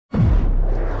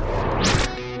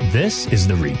This is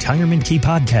the Retirement Key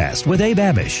Podcast with Abe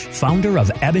Abish, founder of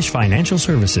Abish Financial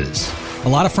Services. A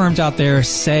lot of firms out there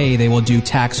say they will do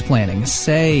tax planning,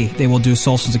 say they will do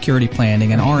Social Security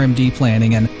planning and RMD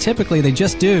planning, and typically they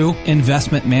just do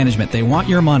investment management. They want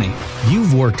your money.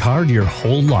 You've worked hard your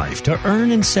whole life to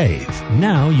earn and save.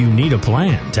 Now you need a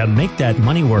plan to make that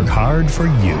money work hard for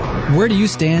you. Where do you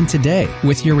stand today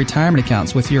with your retirement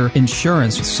accounts, with your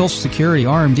insurance, with Social Security,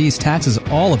 RMDs, taxes,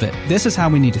 all of it? This is how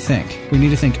we need to think. We need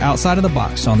to think outside of the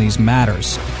box on these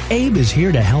matters. Abe is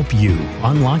here to help you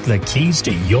unlock the keys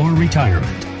to your retirement.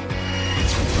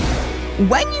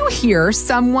 When you hear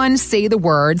someone say the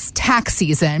words tax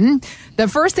season, the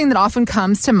first thing that often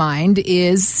comes to mind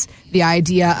is the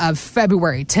idea of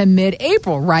February to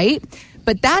mid-April, right?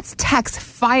 But that's tax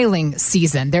filing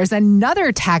season. There's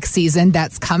another tax season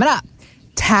that's coming up,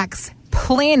 tax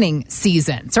planning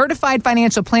season. Certified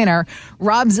financial planner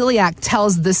Rob Ziliak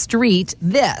tells The Street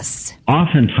this.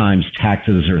 Oftentimes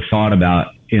taxes are thought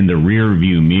about in the rear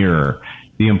view mirror.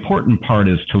 The important part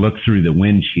is to look through the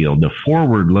windshield, the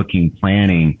forward-looking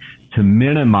planning to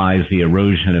minimize the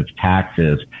erosion of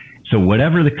taxes. So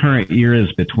whatever the current year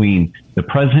is between the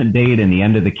present date and the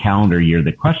end of the calendar year,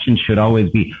 the question should always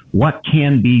be, what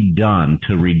can be done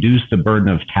to reduce the burden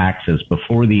of taxes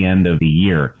before the end of the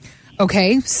year?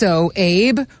 Okay, so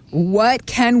Abe, what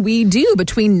can we do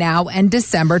between now and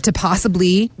December to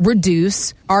possibly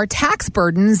reduce our tax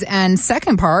burdens? And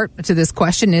second part to this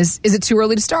question is it too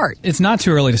early to start? It's not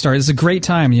too early to start. It's a great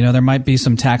time. You know, there might be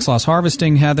some tax loss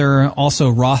harvesting, Heather, also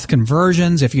Roth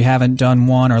conversions. If you haven't done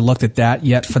one or looked at that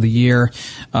yet for the year,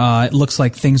 it looks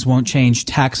like things won't change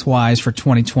tax-wise for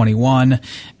 2021.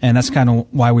 And that's kind of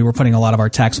why we were putting a lot of our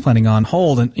tax planning on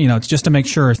hold. And, you know, it's just to make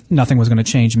sure nothing was going to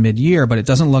change mid-year, but it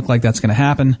doesn't look like that's going to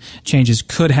happen. Changes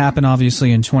could happen,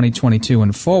 obviously, in 2022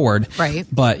 and forward. Right.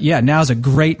 But yeah, now's a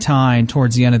great time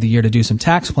towards the end of the year to do some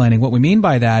tax planning. What we mean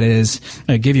by that is,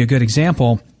 I'll give you a good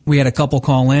example. We had a couple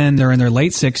call in. They're in their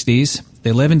late 60s.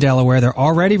 They live in Delaware. They're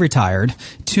already retired.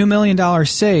 $2 million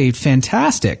saved.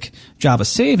 Fantastic job of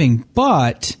saving.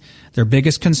 But their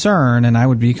biggest concern, and I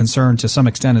would be concerned to some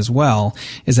extent as well,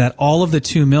 is that all of the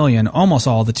 $2 million, almost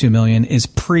all of the $2 million, is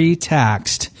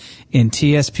pre-taxed in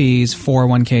TSPs,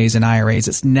 401ks, and IRAs.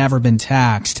 It's never been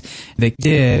taxed. They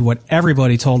did what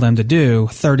everybody told them to do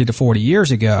 30 to 40 years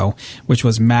ago, which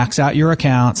was max out your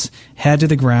accounts, head to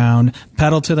the ground,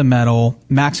 pedal to the metal,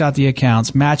 max out the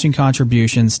accounts, matching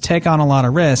contributions, take on a lot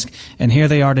of risk. And here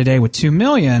they are today with $2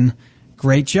 million.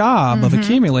 Great job of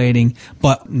accumulating,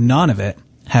 but none of it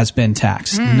has been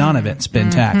taxed. None of it's been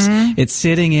taxed. It's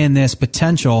sitting in this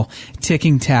potential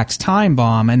ticking tax time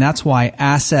bomb, and that's why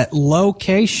asset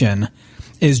location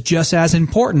is just as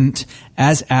important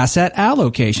as asset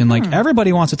allocation. Like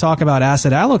everybody wants to talk about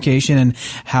asset allocation and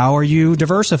how are you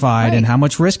diversified and how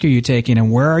much risk are you taking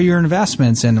and where are your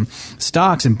investments and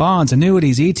stocks and bonds,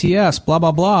 annuities, ETFs, blah,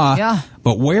 blah, blah. Yeah.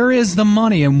 But where is the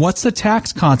money and what's the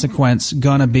tax consequence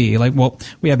gonna be? Like, well,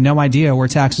 we have no idea where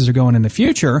taxes are going in the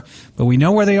future, but we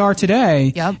know where they are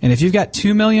today. Yep. And if you've got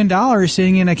 $2 million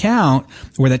sitting in an account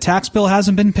where the tax bill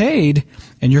hasn't been paid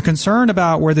and you're concerned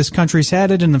about where this country's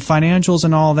headed and the financials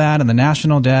and all that and the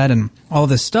national debt and all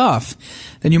this stuff,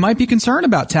 then you might be concerned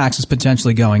about taxes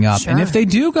potentially going up. Sure. And if they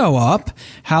do go up,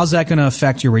 how's that going to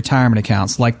affect your retirement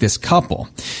accounts like this couple?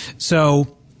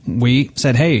 So we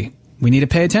said, hey, we need to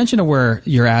pay attention to where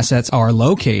your assets are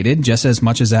located just as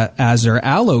much as they're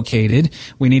allocated.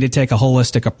 We need to take a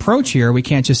holistic approach here. We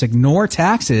can't just ignore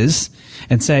taxes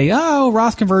and say, oh,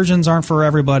 Roth conversions aren't for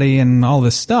everybody and all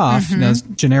this stuff, you know,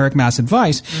 generic mass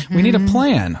advice. We need a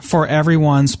plan for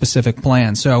everyone's specific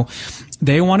plan. So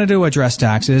they wanted to address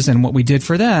taxes, and what we did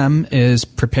for them is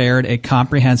prepared a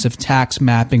comprehensive tax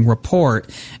mapping report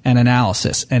and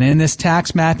analysis. And in this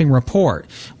tax mapping report,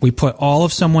 we put all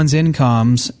of someone's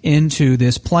incomes into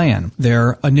this plan,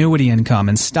 their annuity income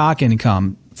and stock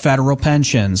income, federal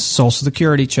pensions, Social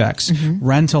Security checks,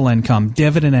 rental income,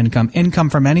 dividend income,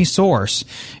 income from any source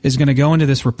is going to go into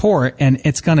this report, and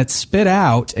it's going to spit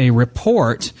out a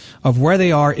report of where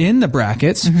they are in the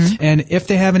brackets and if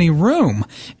they have any room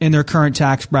in their current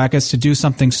tax brackets to do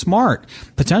something smart,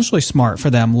 potentially smart for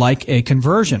them, like a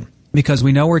conversion. Because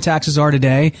we know where taxes are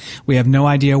today. We have no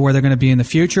idea where they're going to be in the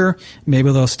future.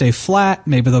 Maybe they'll stay flat.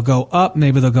 Maybe they'll go up.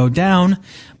 Maybe they'll go down.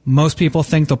 Most people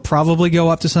think they'll probably go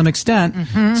up to some extent.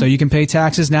 So you can pay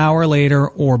taxes now or later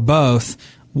or both.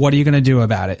 What are you going to do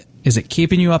about it? Is it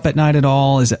keeping you up at night at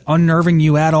all? Is it unnerving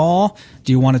you at all?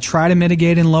 Do you want to try to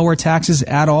mitigate and lower taxes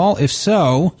at all? If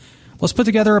so, let's put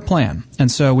together a plan.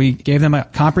 And so we gave them a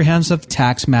comprehensive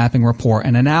tax mapping report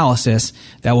and analysis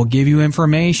that will give you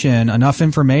information, enough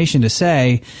information to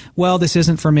say, well, this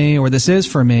isn't for me or this is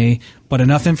for me, but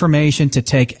enough information to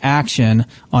take action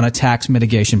on a tax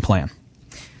mitigation plan.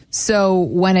 So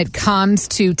when it comes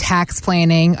to tax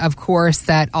planning, of course,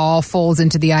 that all folds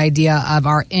into the idea of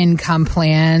our income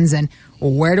plans and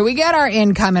where do we get our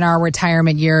income in our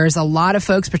retirement years? A lot of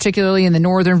folks, particularly in the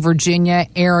Northern Virginia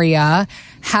area,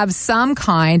 have some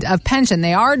kind of pension.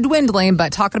 They are dwindling,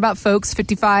 but talking about folks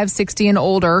 55, 60 and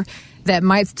older that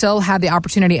might still have the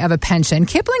opportunity of a pension.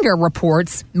 Kiplinger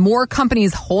reports more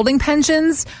companies holding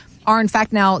pensions are in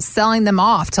fact now selling them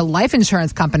off to life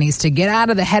insurance companies to get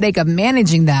out of the headache of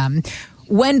managing them.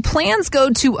 When plans go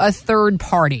to a third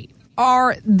party,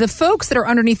 are the folks that are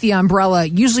underneath the umbrella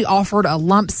usually offered a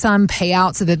lump sum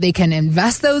payout so that they can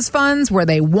invest those funds where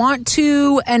they want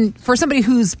to? And for somebody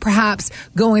who's perhaps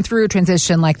going through a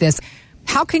transition like this,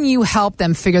 how can you help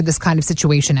them figure this kind of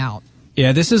situation out?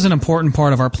 Yeah, this is an important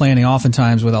part of our planning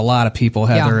oftentimes with a lot of people,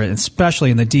 Heather, especially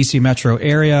in the D.C. metro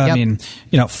area. Yep. I mean,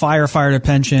 firefighter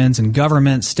pensions and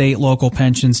government, state, local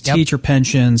pensions, teacher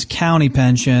pensions, county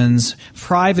pensions,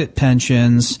 private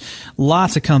pensions.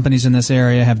 Lots of companies in this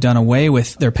area have done away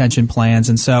with their pension plans.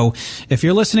 And so if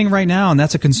you're listening right now and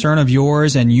that's a concern of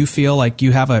yours and you feel like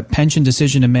you have a pension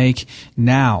decision to make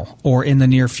now or in the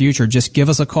near future, just give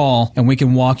us a call and we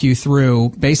can walk you through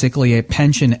basically a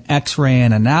pension X-ray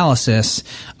and analysis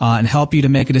and help you to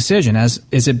make a decision.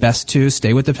 Is it best to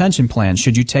stay with the pension plan?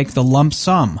 Should you take the lump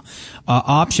sum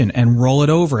option and roll it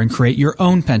over and create your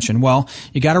own pension? Well,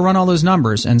 you got to run all those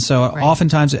numbers. And so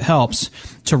oftentimes it helps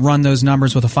to run those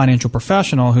numbers with a financial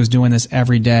professional who's doing this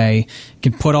every day,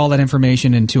 can put all that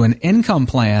information into an income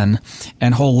plan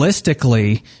and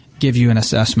holistically give you an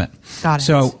assessment. Got it.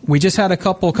 So we just had a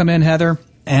couple come in, Heather,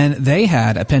 and they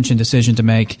had a pension decision to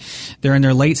make. They're in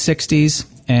their late 60s.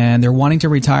 And they're wanting to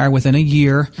retire within a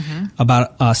year,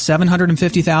 about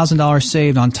 $750,000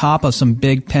 saved on top of some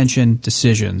big pension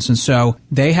decisions. And so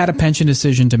they had a pension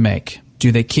decision to make. Do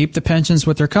they keep the pensions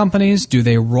with their companies? Do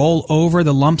they roll over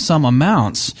the lump sum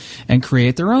amounts and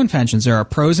create their own pensions? There are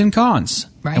pros and cons.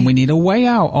 Right. And we need to weigh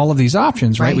out all of these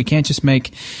options, right? We can't just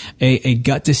make a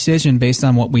gut decision based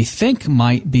on what we think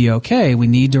might be okay. We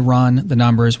need to run the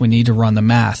numbers. We need to run the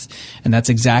math. And that's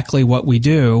exactly what we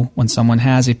do when someone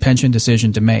has a pension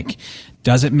decision to make.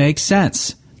 Does it make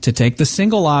sense to take the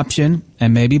single option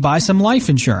and maybe buy some life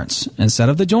insurance instead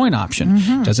of the joint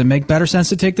option? Does it make better sense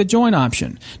to take the joint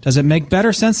option? Does it make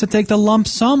better sense to take the lump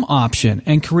sum option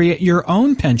and create your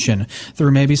own pension through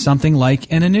maybe something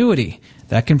like an annuity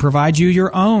that can provide you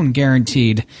your own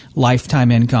guaranteed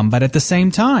lifetime income? But at the same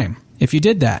time, if you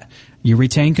did that, you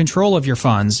retain control of your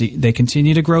funds. They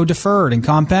continue to grow deferred and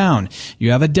compound.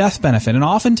 You have a death benefit. And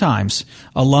oftentimes,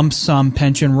 a lump sum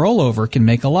pension rollover can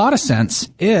make a lot of sense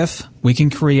if we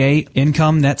can create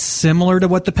income that's similar to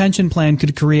what the pension plan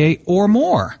could create or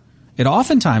more. It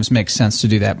oftentimes makes sense to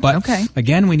do that. But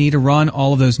again, we need to run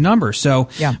all of those numbers. So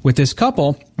with this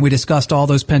couple, we discussed all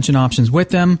those pension options with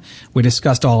them. We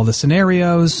discussed all of the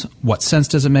scenarios. What sense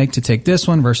does it make to take this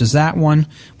one versus that one?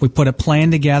 We put a plan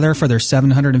together for their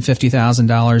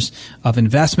 $750,000 of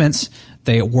investments.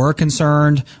 They were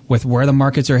concerned with where the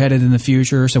markets are headed in the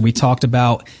future. So we talked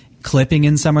about clipping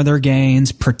in some of their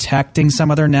gains, protecting some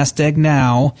of their nest egg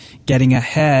now, getting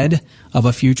ahead of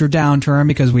a future downturn,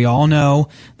 because we all know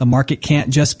the market can't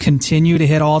just continue to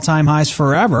hit all-time highs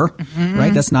forever,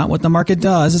 right? That's not what the market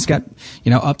does. It's got,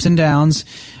 ups and downs.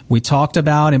 We talked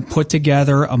about and put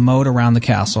together a moat around the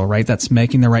castle, right? That's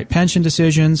making the right pension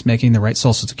decisions, making the right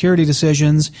Social Security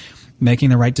decisions, making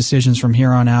the right decisions from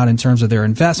here on out in terms of their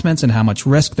investments and how much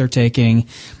risk they're taking.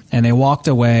 And they walked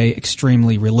away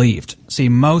extremely relieved. See,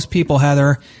 most people,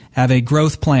 Heather, have a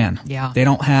growth plan. They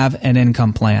don't have an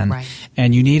income plan. Right.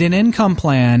 And you need an income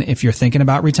plan if you're thinking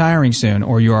about retiring soon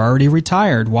or you're already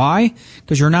retired. Why?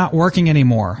 Because you're not working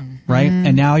anymore, right?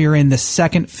 And now you're in the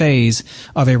second phase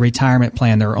of a retirement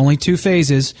plan. There are only two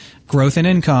phases, growth and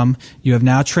income. You have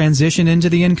now transitioned into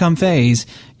the income phase.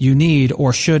 You need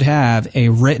or should have a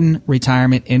written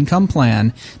retirement income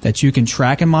plan that you can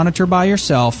track and monitor by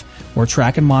yourself or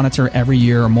track and monitor every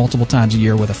year or multiple times a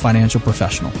year with a financial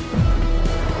professional.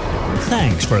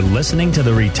 Thanks for listening to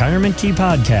the Retirement Key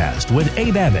Podcast with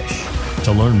Abe Abish.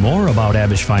 To learn more about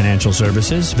Abish Financial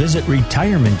Services, visit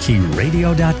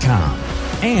retirementkeyradio.com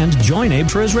and join Abe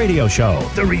for his radio show,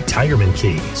 The Retirement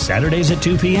Key, Saturdays at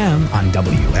 2 p.m. on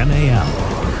WMAL.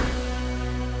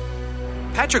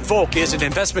 Patrick Volk is an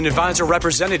investment advisor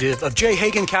representative of J.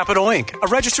 Hagan Capital, Inc., a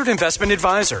registered investment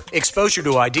advisor. Exposure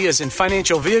to ideas and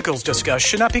financial vehicles discussed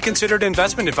should not be considered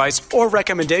investment advice or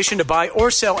recommendation to buy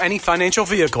or sell any financial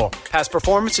vehicle. Past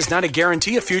performance is not a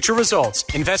guarantee of future results.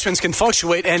 Investments can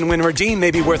fluctuate and when redeemed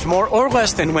may be worth more or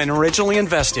less than when originally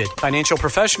invested. Financial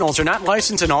professionals are not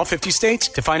licensed in all 50 states.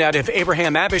 To find out if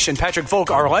Abraham Abish and Patrick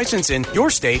Volk are licensed in your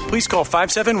state, please call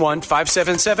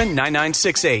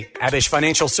 571-577-9968. Abish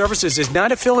Financial Services is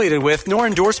not affiliated with nor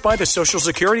endorsed by the Social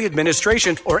Security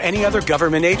Administration or any other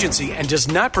government agency and does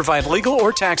not provide legal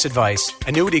or tax advice.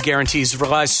 Annuity guarantees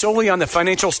rely solely on the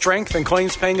financial strength and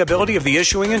claims paying ability of the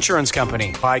issuing insurance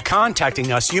company. By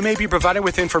contacting us, you may be provided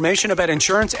with information about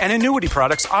insurance and annuity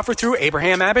products offered through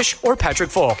Abraham Abish or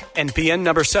Patrick Volk. NPN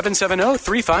number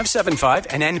 770-3575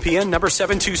 and NPN number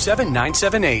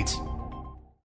 727-978.